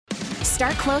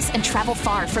Start close and travel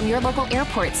far from your local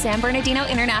airport, San Bernardino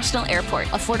International Airport.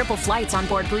 Affordable flights on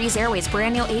board Breeze Airways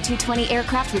brand new A220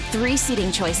 aircraft with 3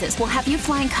 seating choices will have you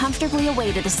flying comfortably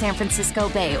away to the San Francisco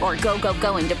Bay or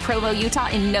going to Provo,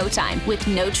 Utah in no time with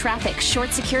no traffic,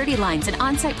 short security lines, and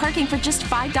on-site parking for just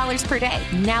 $5 per day.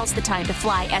 Now's the time to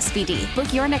fly SBD.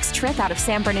 Book your next trip out of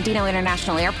San Bernardino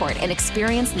International Airport and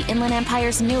experience the Inland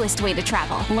Empire's newest way to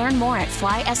travel. Learn more at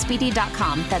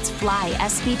flysbd.com. That's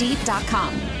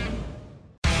flysbd.com.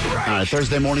 All right,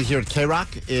 Thursday morning here at K-Rock.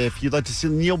 If you'd like to see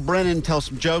Neil Brennan tell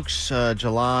some jokes,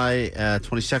 July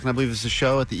 22nd, I believe is the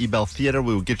show at the Ebell Theater.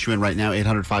 We will get you in right now,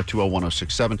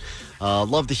 800-520-1067.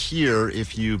 Love to hear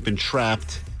if you've been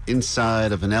trapped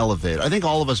inside of an elevator. I think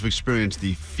all of us have experienced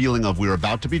the feeling of we're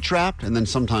about to be trapped, and then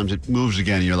sometimes it moves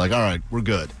again, and you're like, all right, we're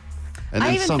good. And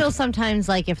I even feel sometimes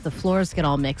like if the floors get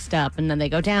all mixed up and then they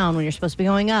go down when you're supposed to be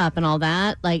going up and all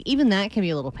that, like even that can be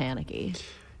a little panicky.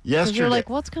 Yesterday, you're like,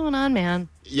 what's going on, man?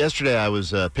 Yesterday, I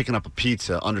was picking up a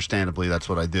pizza. Understandably, that's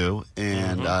what I do.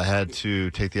 And I had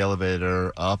to take the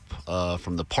elevator up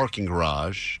from the parking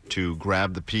garage to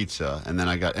grab the pizza. And then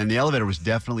and the elevator was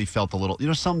definitely felt a little,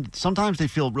 sometimes they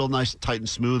feel real nice, tight and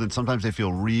smooth. And sometimes they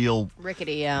feel real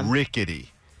rickety.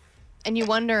 And you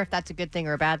wonder if that's a good thing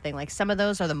or a bad thing. Like some of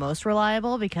those are the most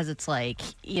reliable because it's like,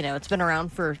 it's been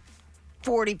around for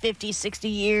 40, 50, 60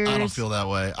 years. I don't feel that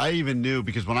way. I even knew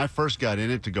because when I first got in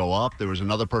it to go up, there was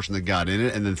another person that got in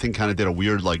it, and the thing kind of did a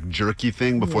weird, jerky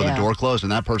thing before the door closed,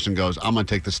 and that person goes, I'm going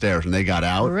to take the stairs, and they got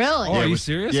out. Really? Oh, are you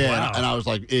serious? Yeah, wow. and I was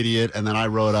like, idiot, and then I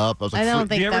rode up. I was like, I don't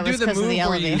think that was because of the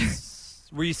elevator.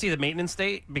 Where you see the maintenance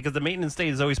date? Because the maintenance date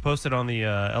is always posted on the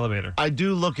elevator. I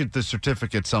do look at the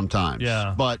certificate sometimes.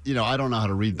 Yeah. But, I don't know how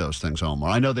to read those things, Omar.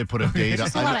 I know they put a date.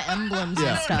 There's a lot of emblems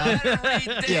and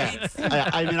stuff. Yeah.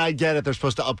 I mean, I get it. They're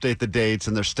supposed to update the dates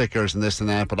and their stickers and this and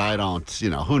that, but I don't,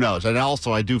 who knows? And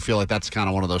also, I do feel like that's kind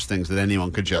of one of those things that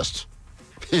anyone could just,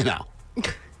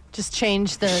 Just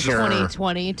change the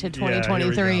 2020 to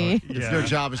 2023. If your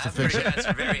job is to fix it. That's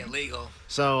very illegal.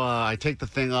 So I take the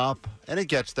thing up, and it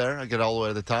gets there. I get all the way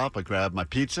to the top. I grab my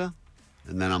pizza,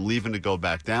 and then I'm leaving to go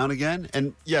back down again.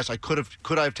 And yes, I could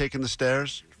I have taken the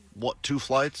stairs? 2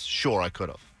 flights? Sure, I could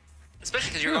have. Especially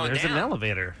because you're going There's down. an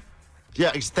elevator.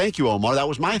 Yeah, thank you, Omar. That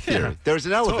was my theory. Yeah, There's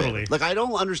an elevator. totally. I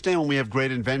don't understand when we have great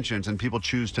inventions and people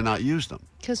choose to not use them.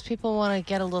 Because people want to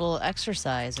get a little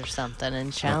exercise or something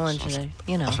and challenge it,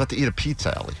 I was about to eat a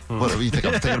pizza, Ellie. What do you think?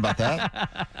 I was thinking about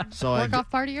that. So Work off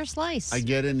part of your slice. I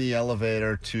get in the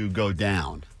elevator to go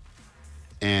down,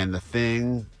 and the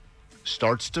thing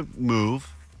starts to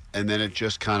move, and then it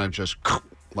just kind of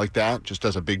like that, just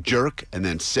does a big jerk, and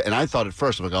then and I thought at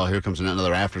first, I'm like, oh, here comes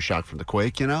another aftershock from the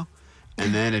quake, And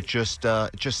then it just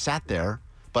sat there,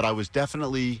 but I was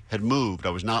definitely had moved. I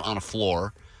was not on a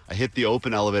floor. I hit the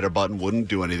open elevator button, wouldn't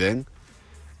do anything.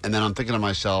 And then I'm thinking to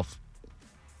myself,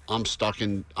 I'm stuck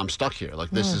here. Like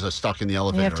this is a stuck in the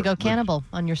elevator. You have to go cannibal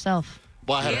on yourself.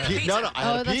 Well, I had a pizza. No, I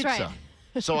had a pizza. That's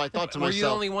right. So I thought to Were myself, you the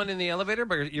only one in the elevator,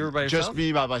 but you were by yourself? just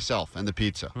me by myself and the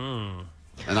pizza.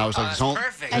 And I was like, That's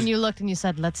perfect. And you looked and you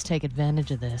said, let's take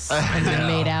advantage of this. And you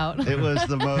made out. It was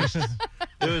the most.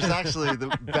 It was actually the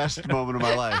best moment of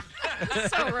my life.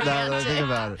 So Now that I think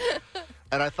about it.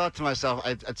 And I thought to myself,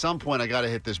 at some point I got to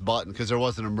hit this button because there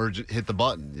was an hit the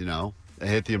button, I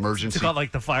hit the emergency. To call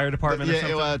the fire department or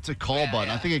something? Yeah, it's a call button.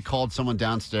 I think it called someone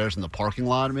downstairs in the parking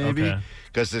lot maybe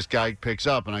because this guy picks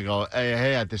up and I go,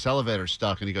 hey, this elevator's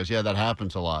stuck. And he goes, yeah, that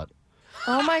happens a lot.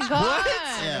 Oh, my God.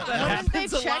 Yeah. Wouldn't they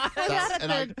check for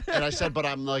that And I said, but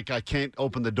I'm like, I can't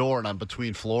open the door and I'm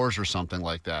between floors or something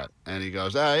like that. And he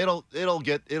goes, it'll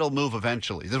move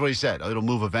eventually. This is what he said. It'll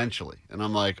move eventually. And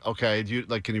I'm like, okay,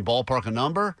 can you ballpark a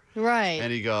number? Right.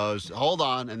 And he goes, hold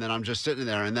on. And then I'm just sitting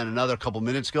there. And then another couple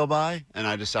minutes go by. And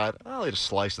I decide, I'll eat a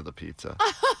slice of the pizza.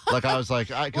 I was like,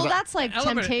 well, that's like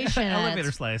temptation.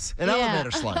 Elevator slice. An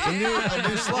elevator slice. A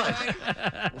new slice.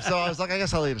 So I was like, I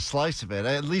guess I'll eat a slice of it.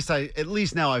 At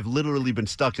least now I've literally been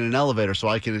stuck in an elevator. So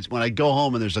I can, when I go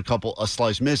home and there's a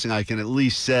slice missing, I can at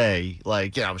least say,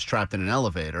 I was trapped in an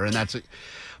elevator. And that's it.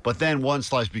 But then one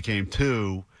slice became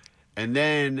 2. And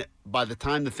then by the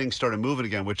time the thing started moving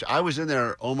again, which I was in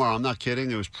there, Omar, I'm not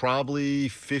kidding, it was probably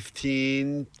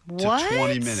 15 to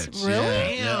 20 minutes.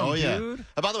 Really? Yeah. Oh, yeah. Dude.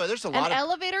 By the way, there's a lot And of...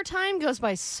 elevator time goes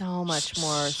by so much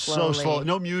more slowly. So slow.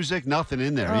 No music, nothing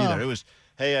in there either. It was,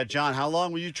 hey, John, how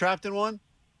long were you trapped in one?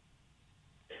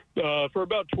 For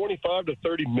about 25 to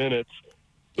 30 minutes.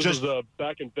 This was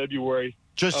back in February.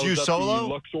 Just you at solo? The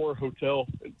Luxor Hotel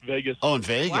in Vegas. Oh, in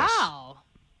Vegas. Wow.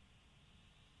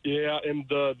 Yeah, and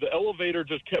the elevator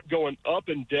just kept going up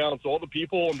and down. So all the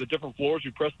people on the different floors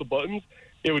who pressed the buttons,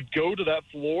 it would go to that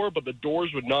floor, but the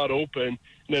doors would not open, and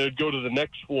then it'd go to the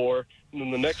next floor, and then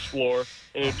the next floor,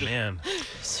 and it just... Man.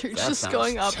 So you're That just sounds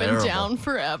going up terrible. and down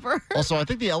forever. Also, I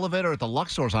think the elevator at the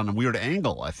Luxor is on a weird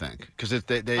angle, I think. Because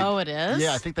they Oh, it is?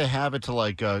 Yeah, I think they have it to,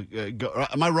 like, go...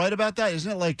 Am I right about that?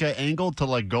 Isn't it, like, angled to,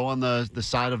 like, go on the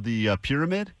side of the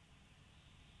pyramid?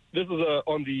 This is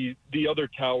on the other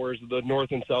towers, the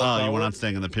north and south Oh, tower. you were not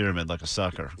staying in the pyramid like a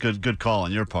sucker. Good call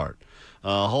on your part.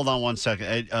 Hold on one second.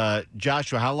 Hey,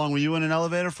 Joshua, how long were you in an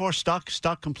elevator for?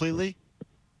 Stuck completely?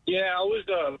 Yeah, I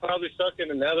was probably stuck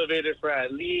in an elevator for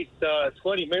at least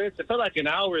 20 minutes. It felt like an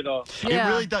hour, though. Yeah.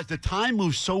 It really does. The time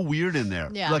moves so weird in there.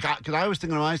 Yeah. Like, because I was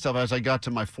thinking to myself as I got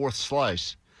to my fourth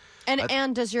slice.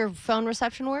 And does your phone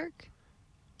reception work?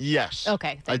 Yes. Okay,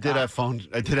 I thank did God. have phone.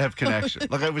 I did have connection.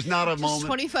 Like, it was not a Just moment.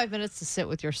 25 minutes to sit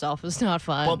with yourself is not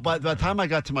fun. But by the time I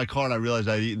got to my car and I realized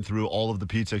I'd eaten through all of the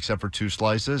pizza except for 2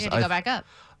 slices, you had to go back up.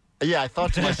 Yeah, I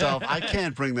thought to myself, I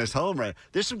can't bring this home right.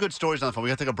 There's some good stories on the phone.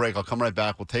 We got to take a break. I'll come right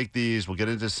back. We'll take these. We'll get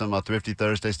into some Thrifty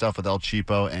Thursday stuff with El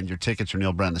Cheapo and your tickets for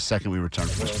Neil Brennan the second we return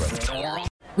from this break.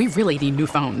 We really need new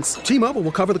phones. T-Mobile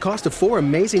will cover the cost of 4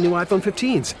 amazing new iPhone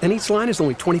 15s, and each line is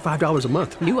only $25 a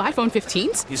month. New iPhone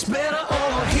 15s? It's better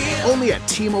over here. Only at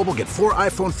T-Mobile, get 4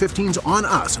 iPhone 15s on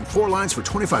us and 4 lines for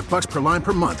 $25 per line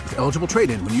per month with eligible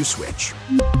trade-in when you switch.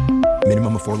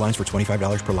 Minimum of 4 lines for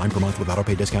 $25 per line per month with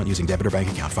autopay discount using debit or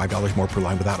bank account. $5 more per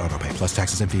line without autopay, plus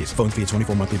taxes and fees. Phone fee at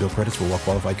 24 monthly bill credits for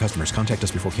well-qualified customers. Contact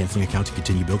us before canceling account to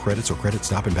continue bill credits or credit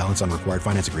stop and balance on required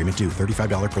finance agreement due.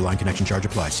 $35 per line connection charge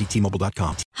applies. See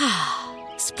T-Mobile.com.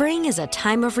 Spring is a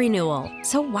time of renewal,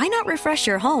 so why not refresh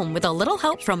your home with a little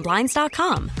help from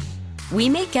Blinds.com? We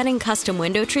make getting custom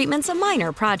window treatments a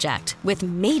minor project with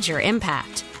major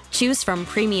impact. Choose from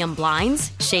premium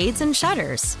blinds, shades, and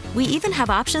shutters. We even have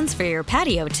options for your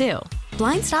patio, too.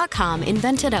 Blinds.com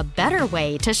invented a better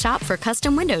way to shop for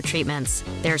custom window treatments.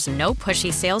 There's no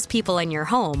pushy salespeople in your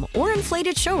home or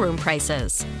inflated showroom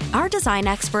prices. Our design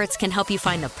experts can help you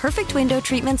find the perfect window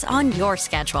treatments on your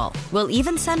schedule. We'll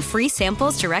even send free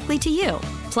samples directly to you.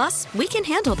 Plus, we can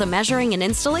handle the measuring and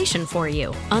installation for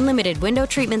you. Unlimited window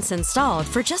treatments installed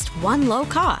for just one low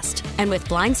cost. And with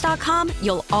Blinds.com,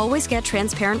 you'll always get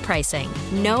transparent pricing.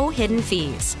 No hidden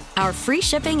fees. Our free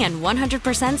shipping and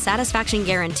 100% satisfaction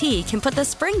guarantee can put the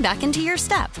spring back into your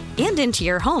step and into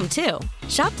your home, too.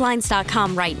 Shop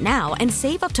Blinds.com right now and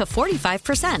save up to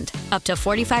 45%. Up to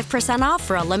 45% off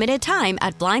for a limited time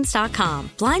at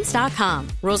Blinds.com. Blinds.com.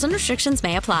 Rules and restrictions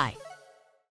may apply.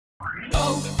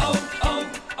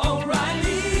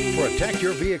 Protect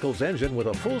your vehicle's engine with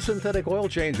a full synthetic oil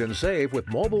change and save with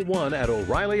Mobil 1 at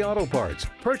O'Reilly Auto Parts.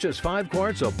 Purchase 5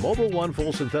 quarts of Mobil 1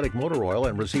 full synthetic motor oil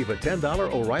and receive a $10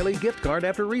 O'Reilly gift card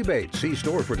after rebate. See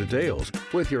store for details.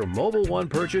 With your Mobil 1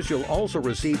 purchase, you'll also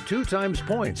receive 2 times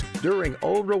points during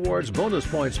O Rewards Bonus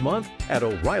Points Month at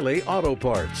O'Reilly Auto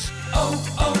Parts.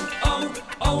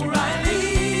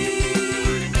 O'Reilly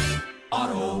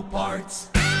Auto Parts.